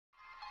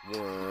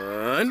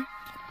1.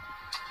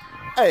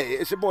 Hey,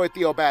 it's your boy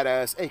Theo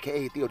Badass,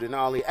 a.k.a. Theo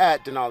Denali,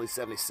 at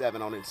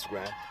Denali77 on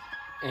Instagram.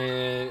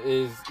 And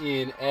it's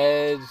Ian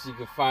Edge. You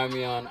can find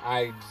me on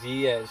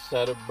IG at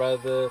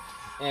Shutterbrother.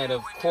 And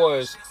of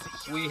course,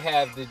 we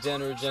have the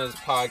Degenerate Gents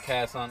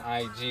Podcast on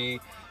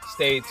IG.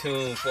 Stay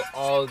tuned for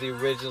all the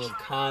original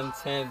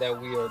content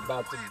that we are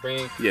about to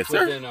bring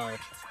within our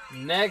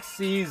next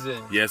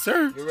season. Yes,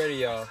 sir. You ready,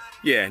 y'all?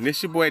 Yeah, and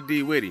this your boy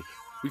D Witty.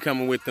 We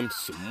coming with them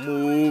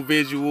smooth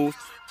visuals,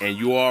 and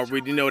you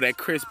already know that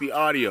crispy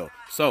audio.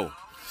 So,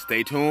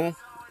 stay tuned,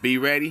 be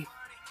ready,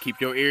 keep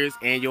your ears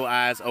and your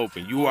eyes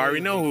open. You already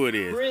know who it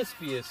is.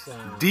 Crispiest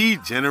sound.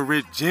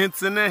 Degenerate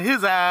Gents in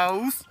his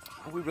house.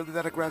 Are we really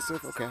that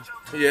aggressive? Okay.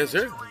 Yes,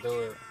 sir. Let's do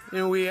it.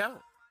 And we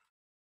out.